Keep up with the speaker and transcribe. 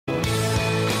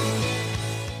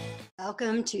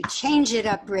Welcome to Change It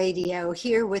Up Radio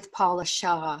here with Paula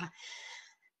Shaw.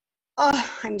 Oh,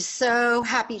 I'm so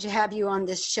happy to have you on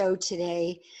this show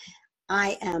today.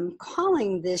 I am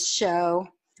calling this show,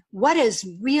 What Does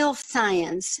Real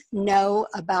Science Know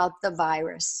About the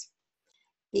Virus?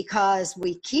 Because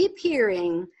we keep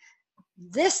hearing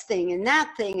this thing and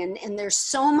that thing, and there's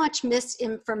so much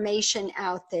misinformation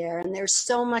out there, and there's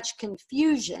so much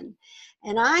confusion.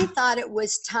 And I thought it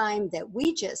was time that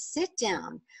we just sit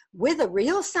down with a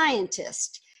real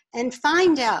scientist and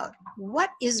find out what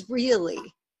is really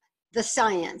the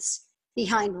science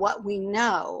behind what we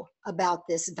know about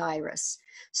this virus.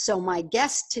 So my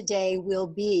guest today will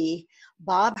be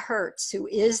Bob Hertz, who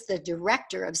is the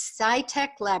Director of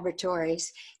Psy-Tek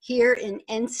Laboratories here in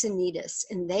Encinitas,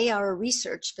 and they are a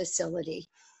research facility.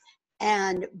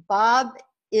 And Bob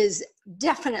is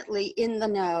definitely in the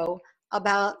know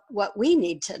about what we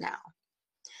need to know.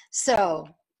 So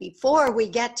before we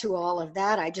get to all of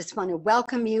that, I just want to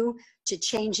welcome you to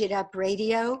Change It Up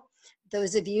Radio.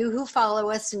 Those of you who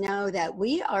follow us know that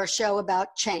we are a show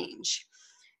about change.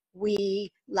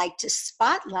 We like to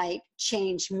spotlight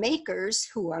change makers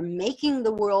who are making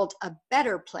the world a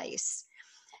better place.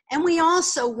 And we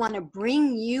also want to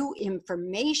bring you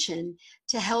information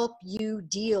to help you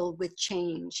deal with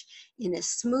change in a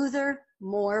smoother,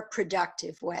 more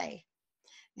productive way.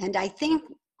 And I think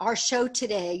our show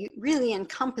today really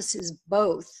encompasses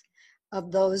both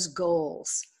of those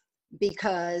goals,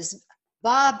 because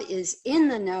Bob is in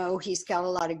the know. He's got a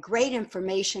lot of great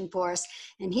information for us,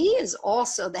 and he is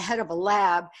also the head of a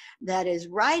lab that is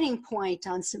riding point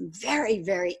on some very,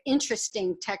 very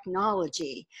interesting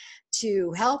technology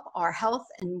to help our health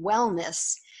and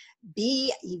wellness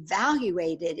be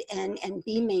evaluated and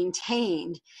be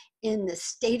maintained in the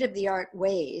state-of-the-art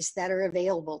ways that are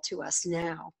available to us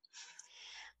now.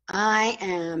 I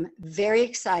am very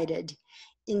excited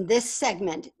in this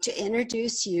segment to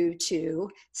introduce you to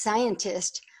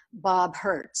scientist Bob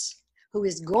Hertz, who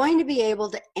is going to be able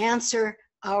to answer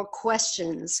our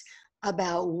questions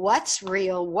about what's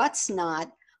real, what's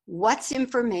not, what's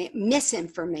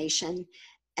misinformation,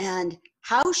 and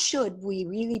how should we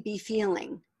really be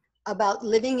feeling about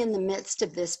living in the midst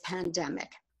of this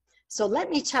pandemic. So let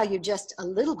me tell you just a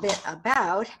little bit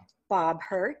about Bob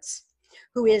Hertz,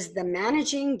 who is the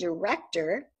Managing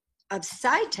Director of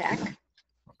Psy-Tek.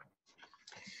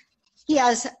 He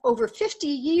has over 50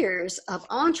 years of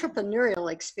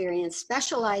entrepreneurial experience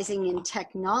specializing in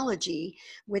technology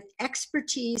with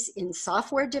expertise in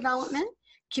software development,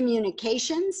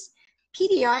 communications,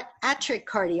 pediatric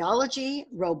cardiology,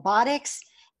 robotics,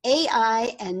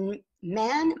 AI, and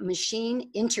man-machine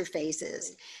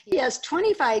interfaces. He has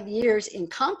 25 years in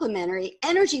complementary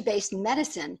energy-based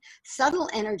medicine, subtle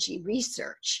energy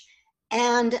research,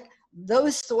 and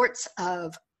those sorts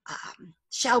of,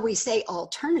 shall we say,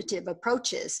 alternative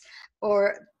approaches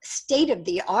or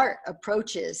state-of-the-art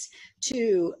approaches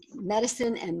to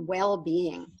medicine and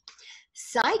well-being.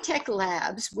 Psy-Tek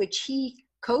Labs, which he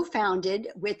co-founded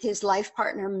with his life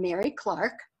partner, Mary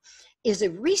Clark, is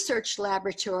a research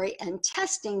laboratory and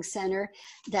testing center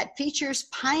that features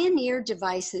pioneer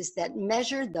devices that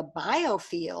measure the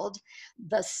biofield,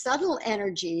 the subtle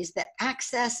energies that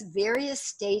access various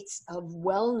states of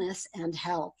wellness and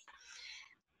health.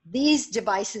 These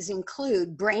devices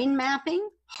include brain mapping,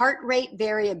 heart rate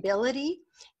variability,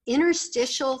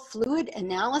 interstitial fluid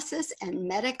analysis, and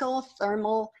medical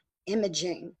thermal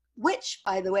imaging, which,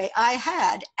 by the way, I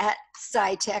had at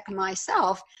Psy-Tek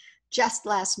myself just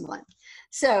last month.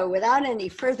 So without any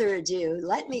further ado,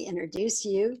 let me introduce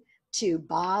you to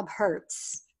Bob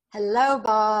Hertz. Hello,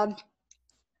 Bob.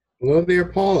 Hello there,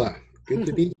 Paula. Good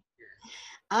to be here.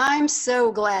 I'm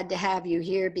so glad to have you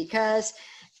here because,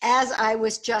 as I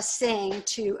was just saying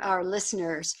to our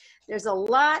listeners, there's a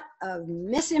lot of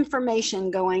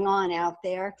misinformation going on out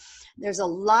there. There's a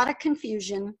lot of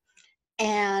confusion,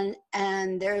 and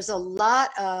there's a lot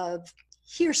of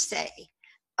hearsay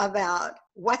about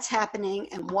what's happening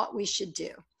and what we should do.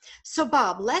 So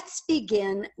Bob, let's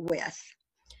begin with,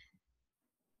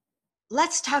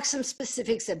 let's talk some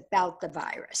specifics about the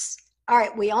virus. All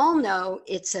right, we all know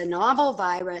it's a novel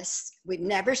virus. We've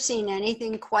never seen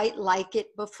anything quite like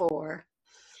it before.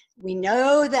 We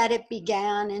know that it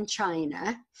began in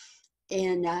China,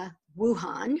 in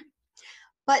Wuhan,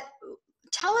 but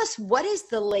tell us, what is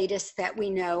the latest that we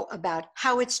know about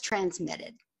how it's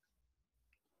transmitted?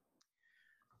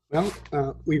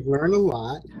 Well, we've learned a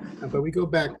lot, but we go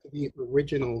back to the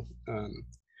original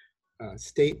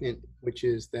statement, which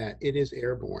is that it is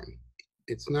airborne.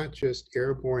 It's not just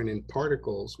airborne in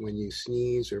particles when you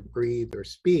sneeze or breathe or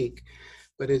speak,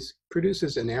 but it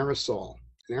produces an aerosol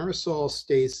An aerosol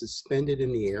stays suspended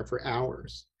in the air for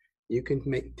hours. You can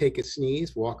take a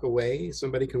sneeze, walk away.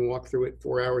 Somebody can walk through it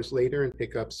 4 hours later and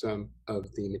pick up some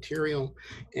of the material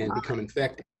and become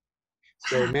infected.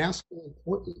 So masks are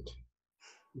important.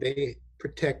 They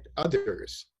protect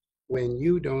others when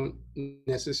you don't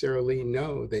necessarily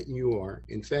know that you are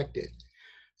infected.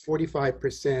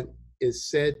 45% is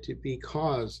said to be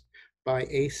caused by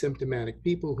asymptomatic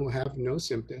people who have no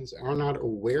symptoms, are not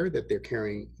aware that they're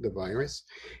carrying the virus,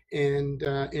 and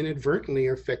inadvertently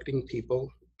are affecting people.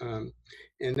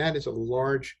 And that is a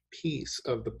large piece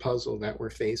of the puzzle that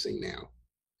we're facing now.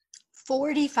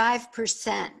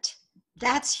 45%.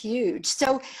 That's huge.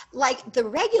 So like the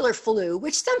regular flu,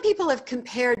 which some people have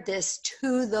compared this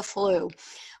to the flu,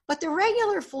 but the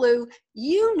regular flu,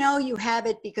 you know you have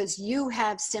it because you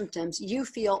have symptoms. You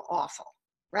feel awful,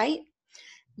 right?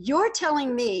 You're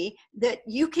telling me that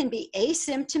you can be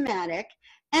asymptomatic.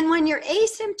 And when you're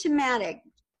asymptomatic,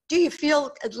 do you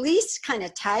feel at least kind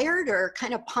of tired or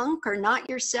kind of punk or not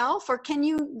yourself? Or can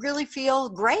you really feel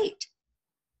great?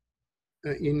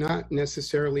 You not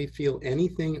necessarily feel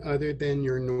anything other than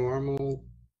your normal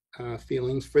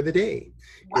feelings for the day.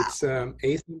 Wow. It's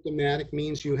asymptomatic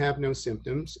means you have no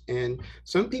symptoms, and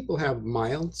some people have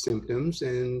mild symptoms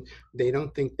and they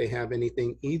don't think they have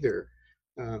anything either.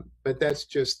 But that's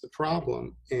just the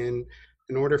problem. And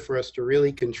in order for us to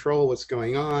really control what's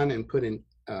going on and put in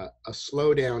a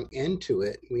slowdown end to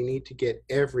it, we need to get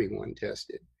everyone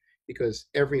tested, because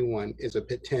everyone is a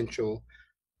potential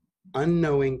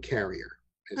unknowing carrier.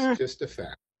 It's just a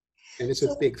fact, and it's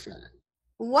a big fact.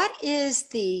 What is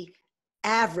the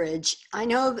average? I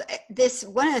know this,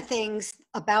 one of the things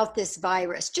about this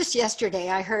virus, just yesterday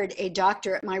I heard a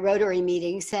doctor at my Rotary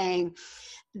meeting saying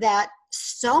that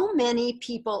so many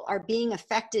people are being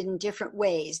affected in different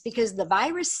ways because the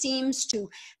virus seems to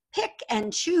pick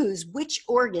and choose which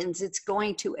organs it's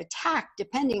going to attack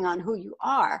depending on who you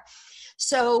are.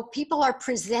 So people are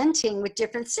presenting with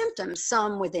different symptoms,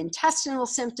 some with intestinal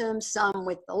symptoms, some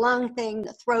with the lung thing,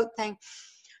 the throat thing.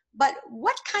 But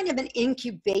what kind of an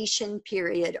incubation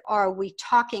period are we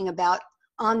talking about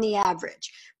on the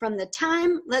average? From the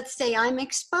time, let's say I'm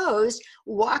exposed,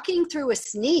 walking through a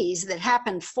sneeze that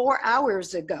happened 4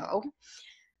 hours ago,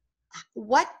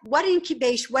 what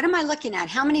incubation, what am I looking at?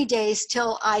 How many days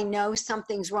till I know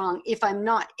something's wrong if I'm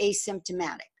not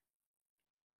asymptomatic?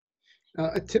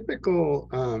 A typical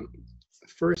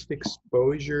first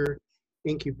exposure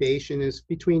incubation is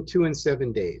between 2 and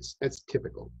 7 days. That's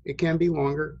typical. It can be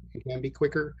longer, it can be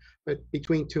quicker, but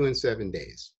between 2 and 7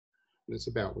 days. That's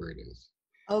about where it is.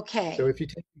 Okay. So if you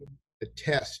take a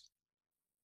test,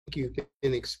 you've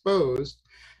been exposed,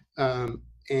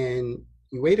 and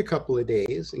you wait a couple of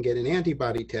days and get an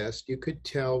antibody test, you could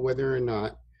tell whether or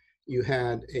not you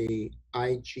had a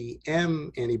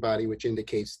IgM antibody, which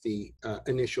indicates the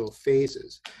initial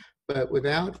phases. But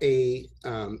without a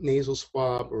nasal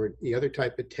swab or the other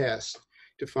type of test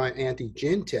to find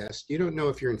antigen test, you don't know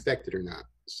if you're infected or not.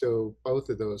 So both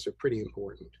of those are pretty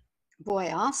important.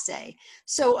 Boy, I'll say.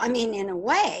 So, I mean, in a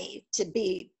way, to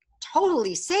be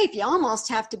totally safe, you almost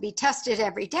have to be tested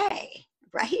every day,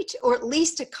 right? Or at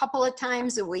least a couple of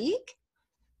times a week?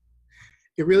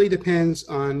 It really depends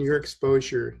on your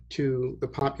exposure to the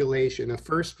population. A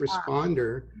first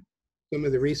responder, some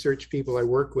of the research people I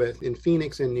work with in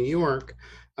Phoenix and New York,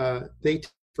 they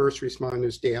test first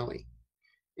responders daily.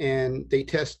 And they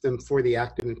test them for the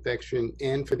active infection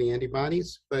and for the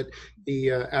antibodies, but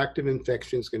the active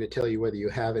infection is going to tell you whether you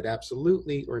have it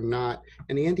absolutely or not.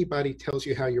 And the antibody tells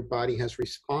you how your body has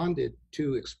responded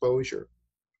to exposure.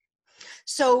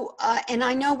 So, and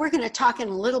I know we're going to talk in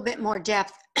a little bit more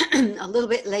depth a little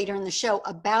bit later in the show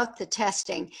about the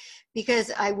testing,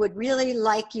 because I would really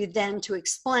like you then to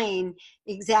explain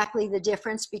exactly the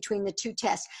difference between the two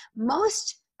tests.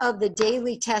 Most of the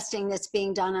daily testing that's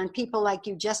being done on people like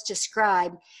you just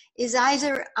described is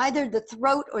either the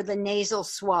throat or the nasal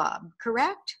swab,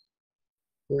 correct?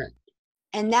 Correct.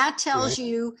 And that tells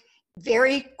you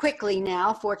very quickly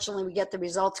now, fortunately we get the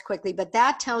results quickly, but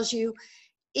that tells you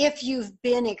if you've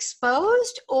been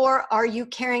exposed or are you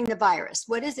carrying the virus.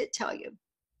 What does it tell you?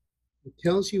 It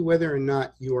tells you whether or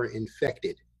not you are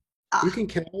infected. You can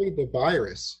carry the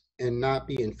virus and not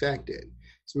be infected.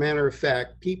 As a matter of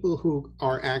fact, people who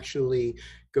are actually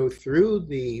go through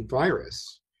the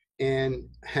virus and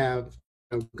have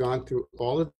gone through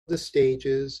all of the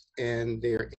stages and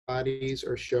their bodies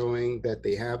are showing that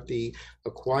they have the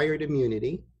acquired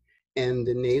immunity and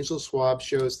the nasal swab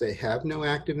shows they have no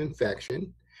active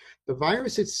infection, the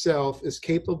virus itself is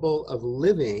capable of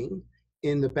living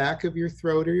in the back of your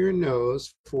throat or your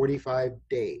nose 45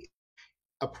 days,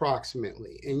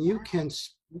 approximately. And you can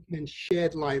you can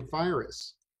shed live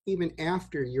virus even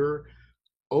after you're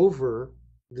over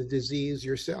the disease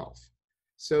yourself.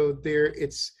 So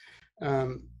it's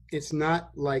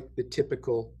not like the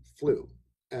typical flu.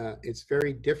 It's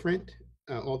very different,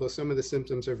 although some of the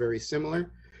symptoms are very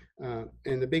similar.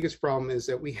 And the biggest problem is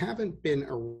that we haven't been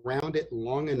around it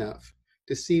long enough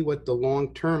to see what the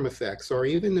long-term effects or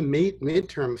even the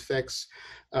midterm effects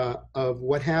of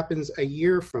what happens a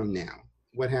year from now,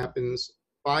 what happens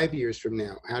 5 years from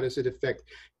now, how does it affect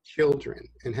children,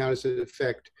 and how does it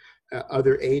affect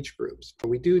other age groups. But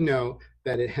we do know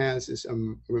that it has this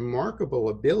remarkable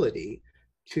ability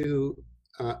to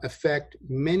affect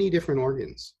many different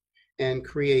organs and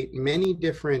create many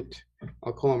different,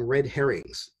 I'll call them red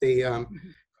herrings. The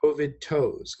COVID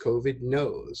toes, COVID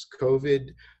nose, COVID,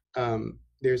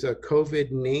 there's a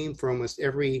COVID name for almost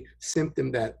every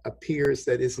symptom that appears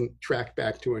that isn't tracked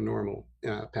back to a normal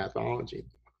pathology.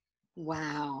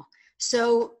 Wow.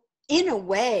 So in a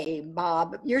way,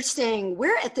 Bob, you're saying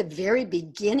we're at the very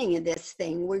beginning of this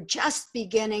thing. We're just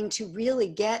beginning to really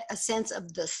get a sense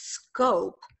of the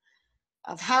scope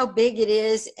of how big it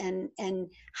is and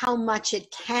how much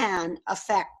it can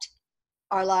affect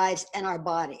our lives and our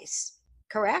bodies,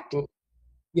 correct? Well,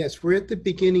 yes, we're at the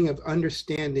beginning of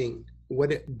understanding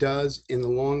what it does in the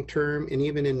long term and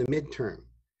even in the midterm.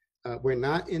 We're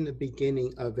not in the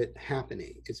beginning of it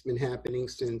happening. It's been happening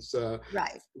since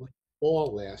right.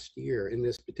 fall last year in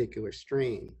this particular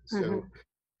strain. So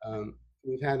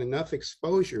we've had enough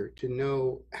exposure to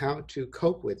know how to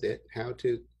cope with it, how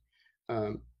to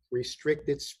restrict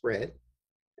its spread.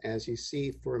 As you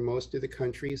see, for most of the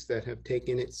countries that have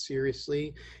taken it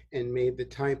seriously and made the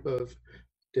type of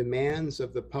demands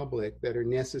of the public that are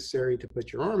necessary to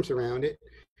put your arms around it,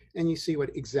 and you see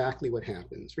exactly what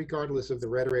happens. Regardless of the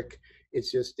rhetoric,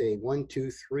 it's just a 1,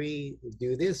 2, 3,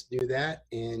 do this, do that,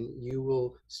 and you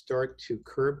will start to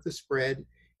curb the spread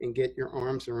and get your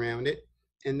arms around it.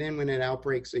 And then when it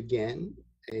outbreaks again,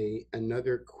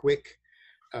 another quick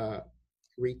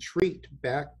retreat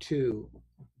back to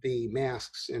the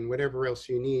masks and whatever else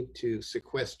you need to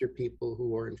sequester people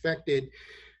who are infected.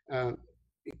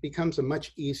 It becomes a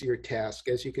much easier task,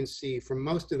 as you can see from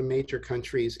most of the major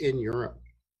countries in Europe.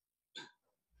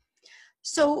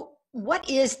 So what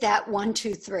is that 1,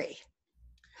 2, 3?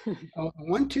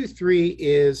 1, 2, 3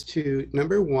 is to,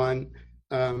 number one,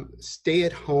 stay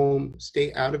at home,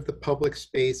 stay out of the public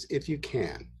space if you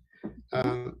can.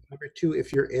 Number two,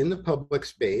 if you're in the public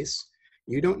space,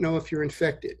 you don't know if you're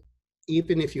infected.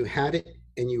 Even if you had it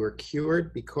and you were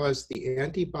cured, because the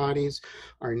antibodies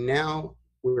are now,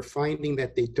 we're finding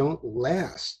that they don't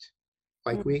last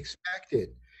like we expected.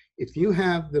 If you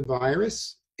have the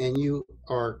virus and you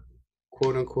are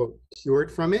quote unquote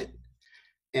cured from it,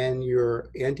 and your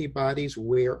antibodies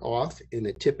wear off in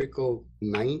a typical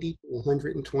 90 to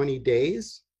 120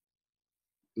 days,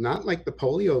 not like the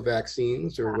polio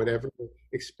vaccines or whatever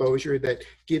exposure that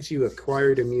gives you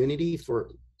acquired immunity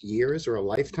for years or a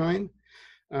lifetime.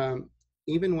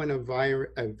 Even when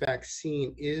a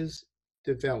vaccine is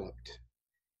developed,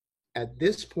 at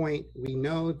this point, we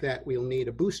know that we'll need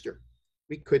a booster.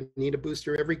 We could need a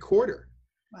booster every quarter.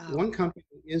 Wow. One company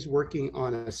is working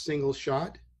on a single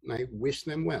shot, and I wish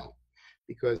them well,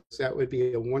 because that would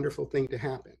be a wonderful thing to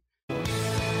happen.